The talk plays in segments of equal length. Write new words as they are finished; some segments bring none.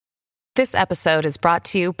This episode is brought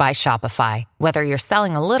to you by Shopify. Whether you're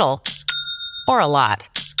selling a little or a lot,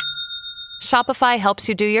 Shopify helps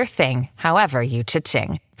you do your thing, however you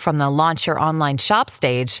cha-ching. From the launch your online shop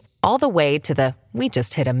stage, all the way to the we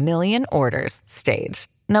just hit 1 million orders stage.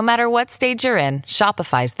 No matter what stage you're in,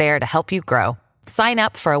 Shopify's there to help you grow. Sign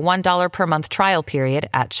up for a $1 per month trial period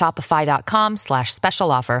at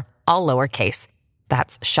shopify.com/special offer, all lowercase.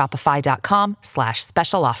 That's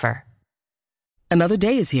shopify.com/special offer. Another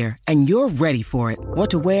day is here, and you're ready for it. What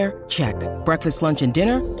to wear? Check. Breakfast, lunch, and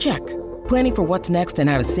dinner? Check. Planning for what's next and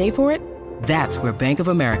how to save for it? That's where Bank of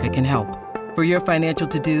America can help. For your financial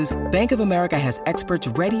to-dos, Bank of America has experts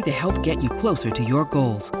ready to help get you closer to your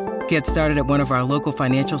goals. Get started at one of our local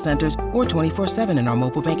financial centers or 24/7 in our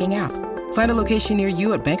mobile banking app. Find a location near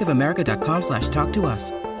you at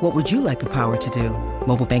bankofamerica.com/talktous. What would you like the power to do?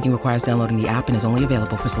 Mobile banking requires downloading the app and is only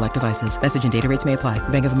available for select devices. Message and data rates may apply.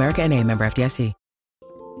 Bank of America N.A., member FDIC.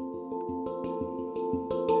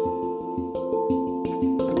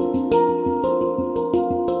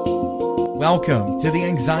 Welcome to the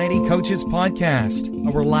Anxiety Coaches Podcast,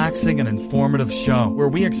 a relaxing and informative show where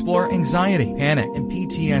we explore anxiety, panic, and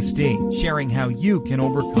PTSD, sharing how you can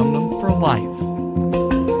overcome them for life.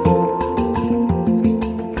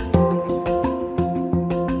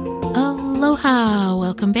 Aloha!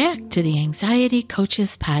 Welcome back to the Anxiety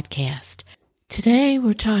Coaches Podcast. Today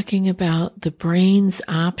we're talking about the brain's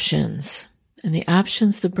options. And the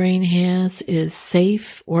options the brain has is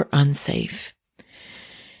safe or unsafe.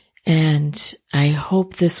 And I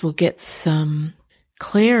hope this will get some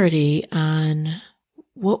clarity on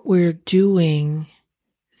what we're doing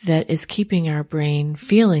that is keeping our brain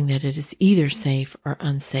feeling that it is either safe or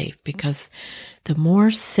unsafe. Because the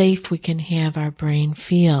more safe we can have our brain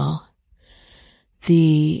feel,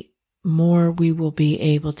 the more we will be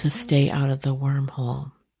able to stay out of the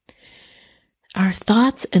wormhole. Our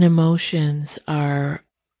thoughts and emotions are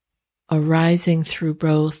arising through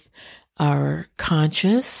both our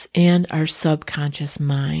conscious and our subconscious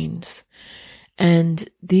minds. And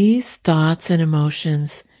these thoughts and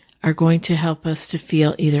emotions are going to help us to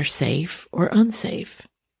feel either safe or unsafe.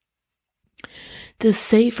 The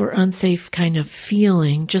safe or unsafe kind of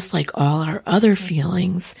feeling, just like all our other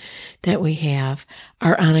feelings that we have,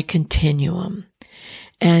 are on a continuum.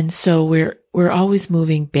 And so we're always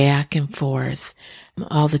moving back and forth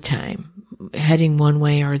all the time, heading one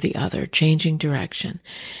way or the other, changing direction.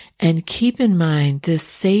 And keep in mind, this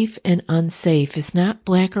safe and unsafe is not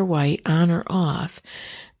black or white, on or off,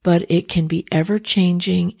 but it can be ever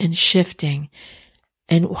changing and shifting.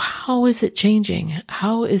 And how is it changing?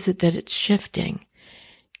 How is it that it's shifting?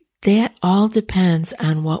 That all depends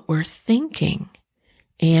on what we're thinking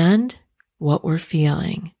and what we're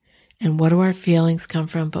feeling. And what do our feelings come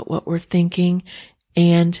from? But what we're thinking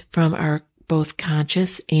and from our both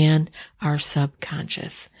conscious and our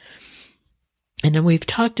subconscious. And then we've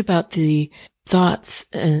talked about the thoughts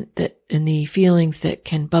and the feelings that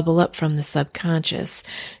can bubble up from the subconscious.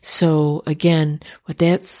 So again, what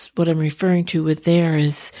I'm referring to with there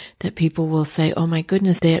is that people will say, oh my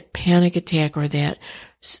goodness, that panic attack or that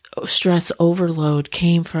stress overload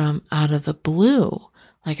came from out of the blue.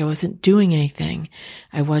 Like I wasn't doing anything.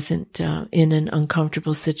 I wasn't in an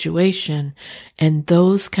uncomfortable situation. And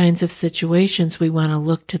those kinds of situations, we want to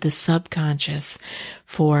look to the subconscious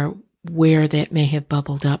for where that may have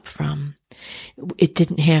bubbled up from. It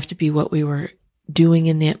didn't have to be what we were doing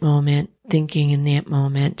in that moment, thinking in that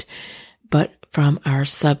moment, but from our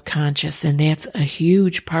subconscious. And that's a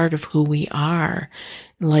huge part of who we are.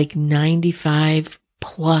 Like 95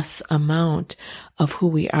 plus amount of who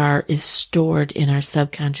we are is stored in our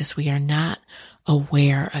subconscious. We are not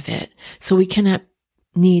aware of it. So we cannot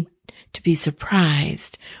need to be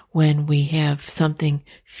surprised when we have something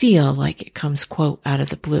feel like it comes, quote, out of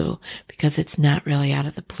the blue, because it's not really out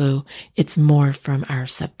of the blue. It's more from our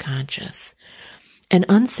subconscious. An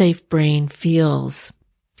unsafe brain feels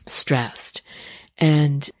stressed,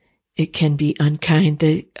 and it can be unkind.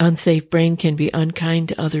 The unsafe brain can be unkind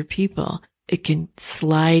to other people. It can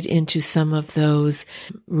slide into some of those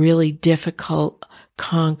really difficult,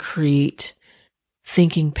 concrete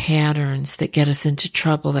thinking patterns that get us into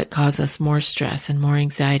trouble, that cause us more stress and more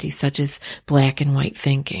anxiety, such as black and white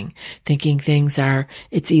thinking. Thinking things are,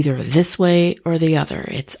 it's either this way or the other.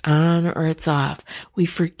 It's on or it's off. We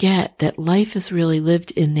forget that life is really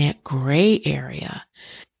lived in that gray area.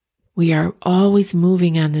 We are always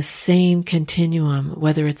moving on the same continuum,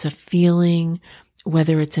 whether it's a feeling,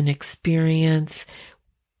 whether it's an experience.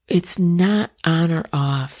 It's not on or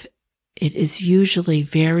off. It is usually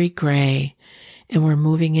very gray, and we're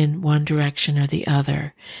moving in one direction or the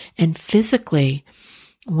other. And physically,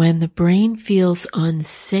 when the brain feels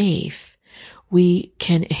unsafe, we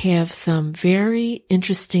can have some very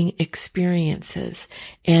interesting experiences.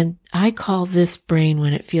 And I call this brain,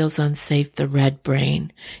 when it feels unsafe, the red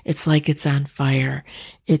brain. It's like it's on fire.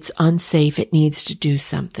 It's unsafe. It needs to do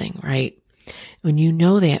something, right? When you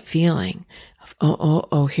know that feeling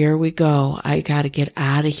of, here we go. I got to get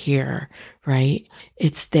out of here, right?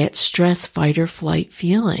 It's that stress, fight or flight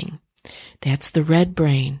feeling. That's the red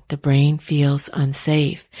brain. The brain feels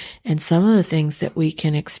unsafe. And some of the things that we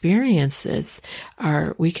can experience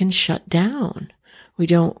are we can shut down. We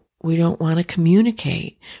don't want to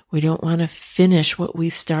communicate. We don't want to finish what we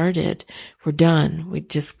started. We're done. We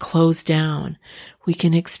just close down. We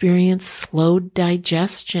can experience slowed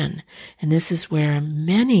digestion. And this is where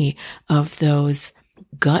many of those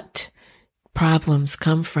gut problems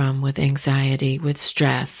come from with anxiety, with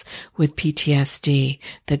stress, with PTSD.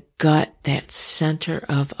 The gut, that center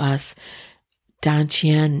of us,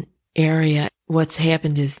 Dantian area, what's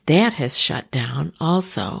happened is that has shut down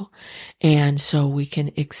also. And so we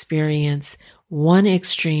can experience one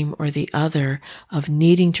extreme or the other of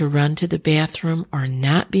needing to run to the bathroom or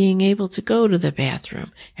not being able to go to the bathroom.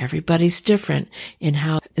 Everybody's different in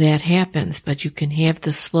how that happens, but you can have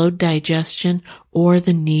the slowed digestion or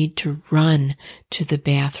the need to run to the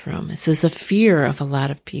bathroom. This is a fear of a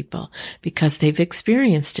lot of people because they've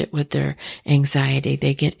experienced it with their anxiety.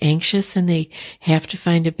 They get anxious and they have to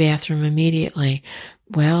find a bathroom immediately.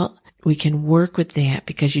 Well, we can work with that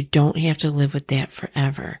because you don't have to live with that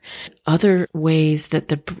forever. Other ways that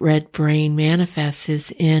the red brain manifests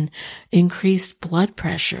is in increased blood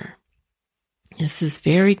pressure. This is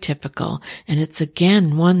very typical, and it's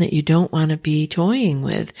again one that you don't want to be toying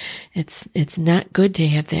with. It's not good to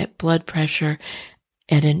have that blood pressure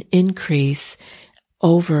at an increase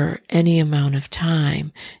over any amount of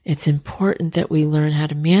time. It's important that we learn how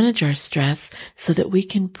to manage our stress so that we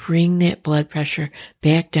can bring that blood pressure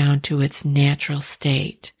back down to its natural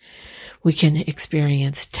state. We can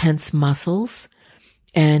experience tense muscles,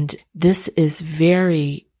 and this is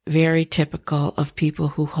very, very typical of people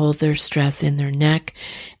who hold their stress in their neck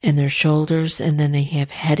and their shoulders, and then they have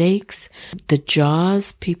headaches. The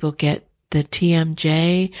jaws, people get the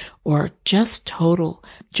TMJ or just total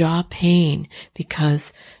jaw pain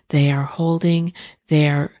because they are holding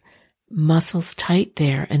their muscles tight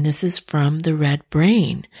there, and this is from the red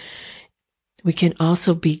brain. We can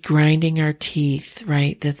also be grinding our teeth,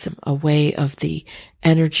 right? That's a way of the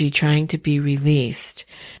energy trying to be released.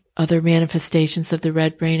 Other manifestations of the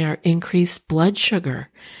red brain are increased blood sugar.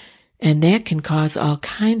 And that can cause all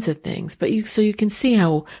kinds of things. But so you can see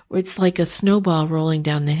how it's like a snowball rolling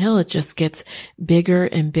down the hill. It just gets bigger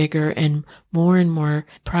and bigger and more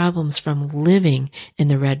problems from living in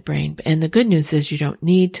the red brain. And the good news is you don't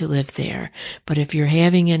need to live there. But if you're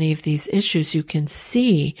having any of these issues, you can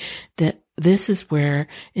see that this is where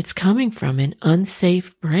it's coming from. An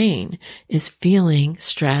unsafe brain is feeling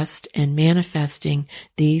stressed and manifesting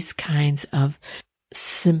these kinds of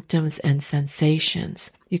symptoms and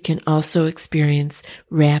sensations. You can also experience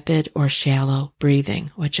rapid or shallow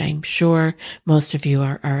breathing, which I'm sure most of you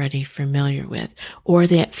are already familiar with, or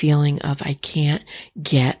that feeling of I can't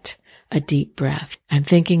get a deep breath. I'm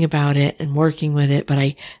thinking about it and working with it, but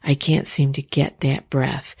I can't seem to get that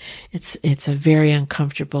breath. It's a very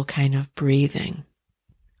uncomfortable kind of breathing.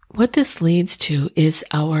 What this leads to is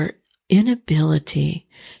our inability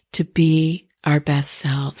to be our best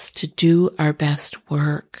selves, to do our best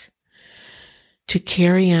work, to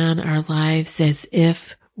carry on our lives as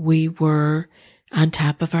if we were on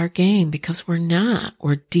top of our game, because we're not.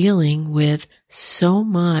 We're dealing with so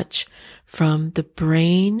much from the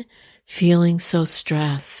brain feeling so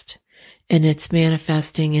stressed, and it's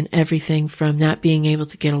manifesting in everything from not being able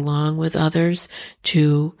to get along with others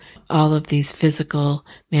to all of these physical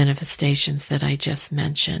manifestations that I just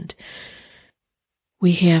mentioned.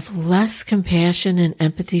 We have less compassion and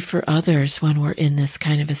empathy for others when we're in this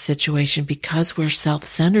kind of a situation because we're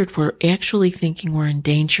self-centered. We're actually thinking we're in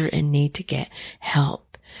danger and need to get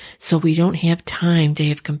help. So we don't have time to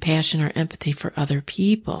have compassion or empathy for other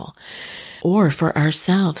people or for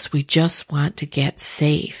ourselves. We just want to get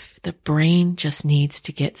safe. The brain just needs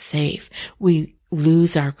to get safe. We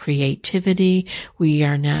lose our creativity. We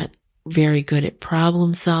are not very good at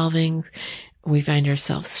problem solving. We find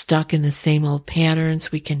ourselves stuck in the same old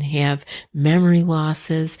patterns. We can have memory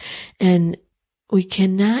losses, and we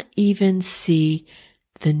cannot even see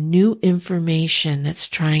the new information that's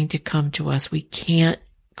trying to come to us. We can't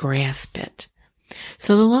grasp it.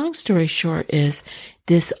 So the long story short is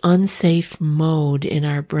this unsafe mode in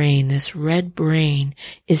our brain, this red brain,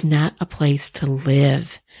 is not a place to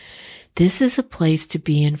live. This is a place to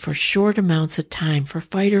be in for short amounts of time, for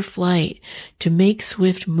fight or flight, to make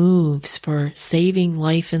swift moves, for saving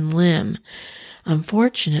life and limb.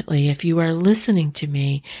 Unfortunately, if you are listening to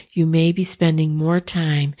me, you may be spending more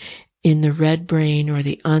time in the red brain or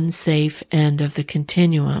the unsafe end of the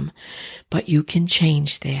continuum, but you can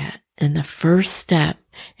change that. And the first step,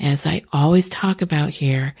 as I always talk about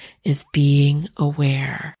here, is being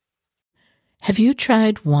aware. Have you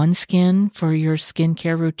tried OneSkin for your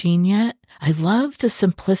skincare routine yet? I love the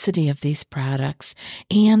simplicity of these products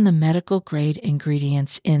and the medical grade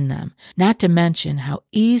ingredients in them, not to mention how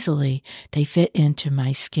easily they fit into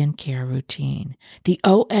my skincare routine. The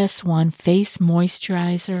OS1 Face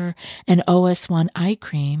Moisturizer and OS1 Eye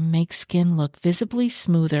Cream make skin look visibly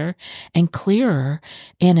smoother and clearer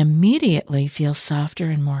and immediately feel softer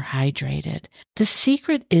and more hydrated. The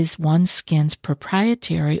secret is OneSkin's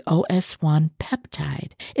proprietary OS1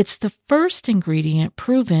 peptide. It's the first ingredient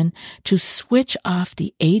proven to switch off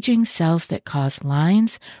the aging cells that cause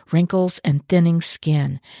lines, wrinkles, and thinning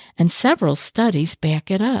skin, and several studies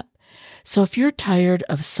back it up. So if you're tired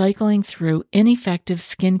of cycling through ineffective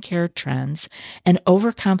skincare trends and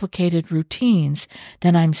overcomplicated routines,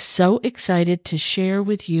 then I'm so excited to share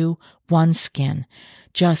with you OneSkin,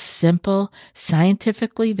 just simple,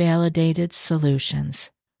 scientifically validated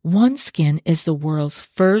solutions. OneSkin is the world's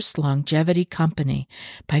first longevity company.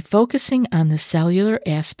 By focusing on the cellular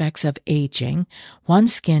aspects of aging,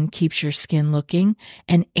 OneSkin keeps your skin looking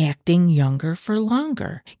and acting younger for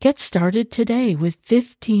longer. Get started today with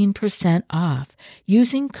 15% off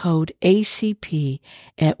using code ACP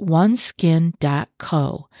at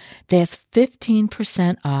oneskin.co. That's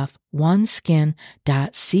 15% off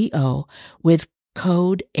oneskin.co with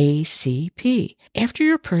code ACP. After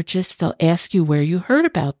your purchase, they'll ask you where you heard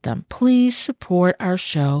about them. Please support our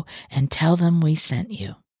show and tell them we sent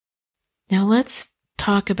you. Now let's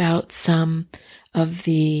talk about some of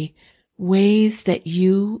the ways that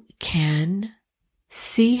you can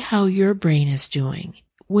see how your brain is doing.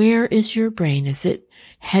 Where is your brain? Is it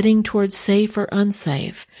heading towards safe or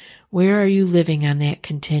unsafe? Where are you living on that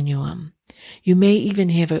continuum? You may even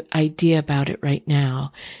have an idea about it right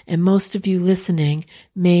now, and most of you listening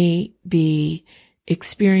may be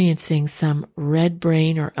experiencing some red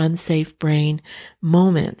brain or unsafe brain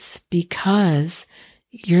moments because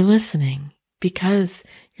you're listening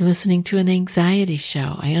to an anxiety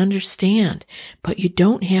show. I understand, but you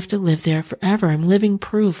don't have to live there forever. I'm living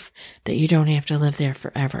proof that you don't have to live there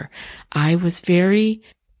forever. I was very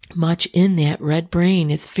much in that red brain.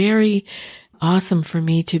 It's very awesome for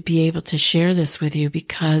me to be able to share this with you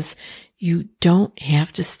because you don't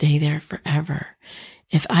have to stay there forever.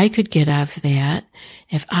 If I could get out of that,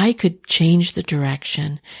 if I could change the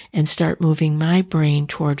direction and start moving my brain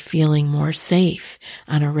toward feeling more safe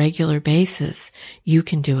on a regular basis, you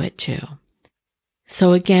can do it too.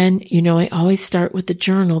 So again, I always start with the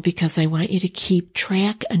journal because I want you to keep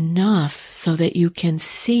track enough so that you can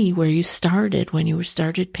see where you started when you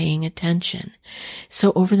started paying attention.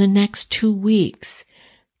 So over the next 2 weeks,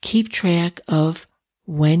 keep track of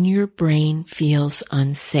when your brain feels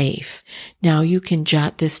unsafe. Now you can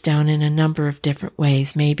jot this down in a number of different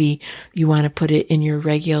ways. Maybe you want to put it in your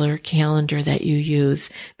regular calendar that you use.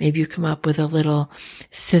 Maybe you come up with a little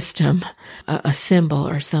system, a symbol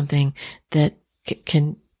or something that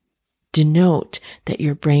can denote that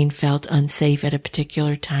your brain felt unsafe at a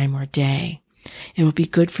particular time or day. It would be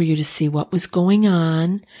good for you to see what was going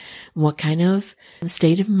on, what kind of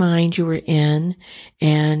state of mind you were in,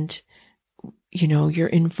 and, your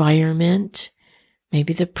environment,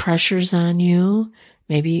 maybe the pressures on you,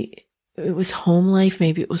 maybe it was home life,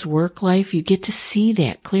 maybe it was work life. You get to see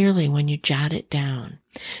that clearly when you jot it down.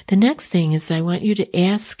 The next thing is I want you to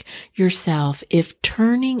ask yourself if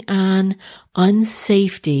turning on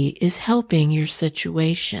unsafety is helping your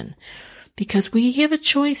situation, because we have a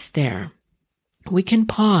choice there. We can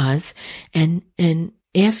pause and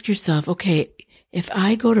ask yourself, okay, if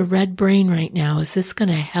I go to red brain right now, is this going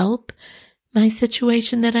to help my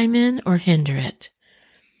situation that I'm in or hinder it?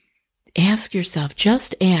 Ask yourself,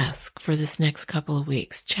 just ask for this next couple of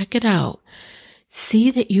weeks. Check it out.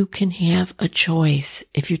 See that you can have a choice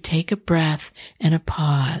if you take a breath and a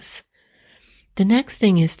pause. The next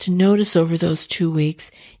thing is to notice over those 2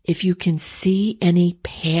 weeks if you can see any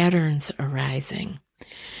patterns arising.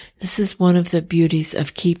 This is one of the beauties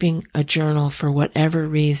of keeping a journal for whatever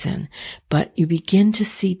reason, but you begin to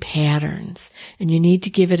see patterns, and you need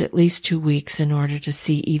to give it at least 2 weeks in order to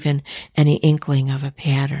see even any inkling of a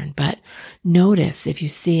pattern. But notice if you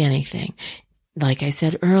see anything. like I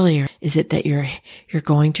said earlier, is it that you're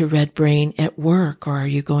going to red brain at work, or are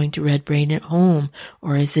you going to red brain at home,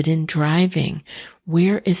 or is it in driving?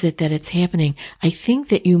 Where is it that it's happening? I think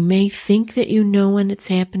that you may think that you know when it's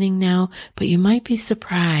happening now, but you might be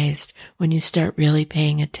surprised when you start really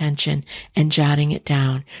paying attention and jotting it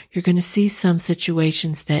down. You're going to see some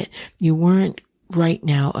situations that you weren't right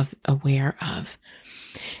now aware of.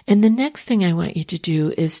 And the next thing I want you to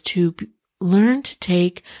do is to learn to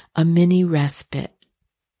take a mini respite.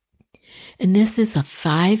 And this is a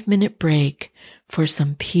 5-minute break for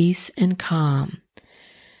some peace and calm,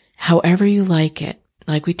 however you like it.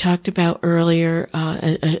 Like we talked about earlier,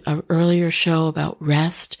 an earlier show about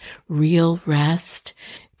rest, real rest.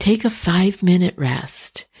 Take a 5-minute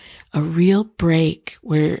rest, a real break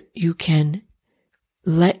where you can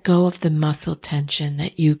let go of the muscle tension,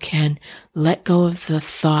 that you can let go of the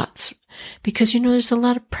thoughts. Because, there's a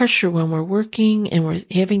lot of pressure when we're working and we're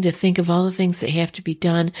having to think of all the things that have to be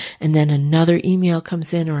done, and then another email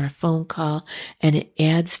comes in or a phone call and it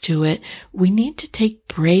adds to it. We need to take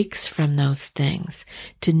breaks from those things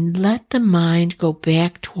to let the mind go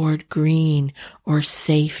back toward green or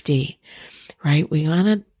safety, right? We want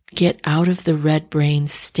to get out of the red brain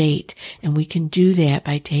state, and we can do that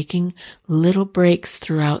by taking little breaks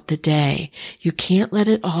throughout the day. You can't let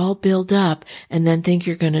it all build up and then think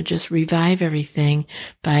you're going to just revive everything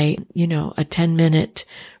by, a 10-minute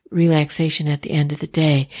relaxation at the end of the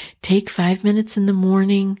day. Take 5 minutes in the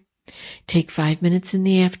morning, take 5 minutes in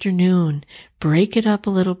the afternoon, break it up a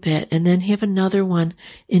little bit, and then have another one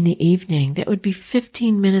in the evening. That would be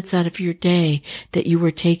 15 minutes out of your day that you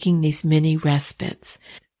were taking these mini respites.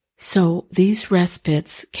 So these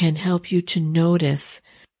respites can help you to notice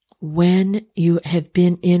when you have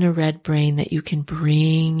been in a red brain, that you can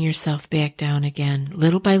bring yourself back down again,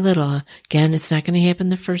 little by little. Again, it's not going to happen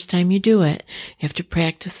the first time you do it. You have to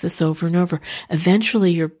practice this over and over.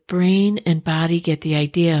 Eventually, your brain and body get the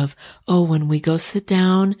idea of, when we go sit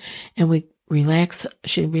down and we relax,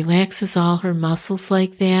 she relaxes all her muscles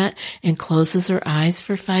like that and closes her eyes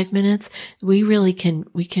for 5 minutes. We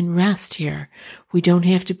can rest here. We don't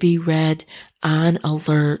have to be red, on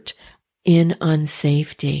alert, in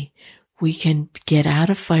unsafety. We can get out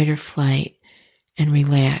of fight or flight and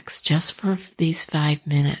relax just for these 5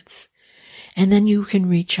 minutes. And then you can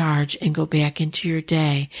recharge and go back into your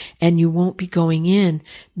day, and you won't be going in.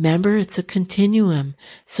 Remember, it's a continuum.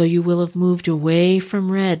 So you will have moved away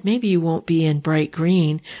from red. Maybe you won't be in bright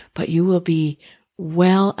green, but you will be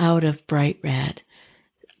well out of bright red.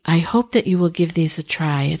 I hope that you will give these a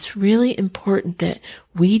try. It's really important that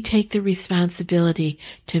we take the responsibility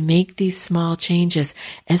to make these small changes,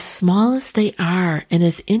 as small as they are and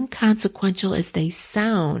as inconsequential as they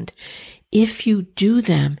sound. If you do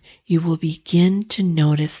them, you will begin to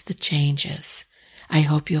notice the changes. I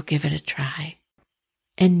hope you'll give it a try.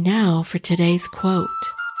 And now for today's quote.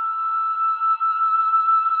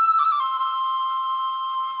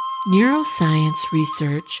 Neuroscience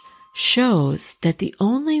research shows that the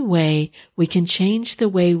only way we can change the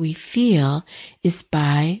way we feel is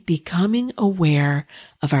by becoming aware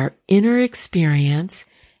of our inner experience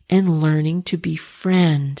and learning to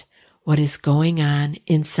befriend what is going on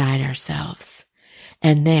inside ourselves.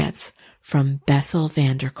 And that's from Bessel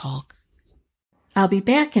van der Kolk. I'll be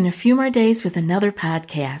back in a few more days with another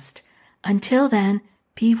podcast. Until then,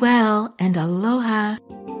 be well and aloha.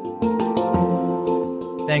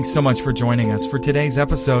 Thanks so much for joining us for today's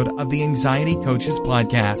episode of the Anxiety Coaches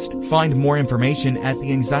Podcast. Find more information at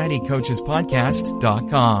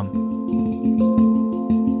theanxietycoachespodcast.com.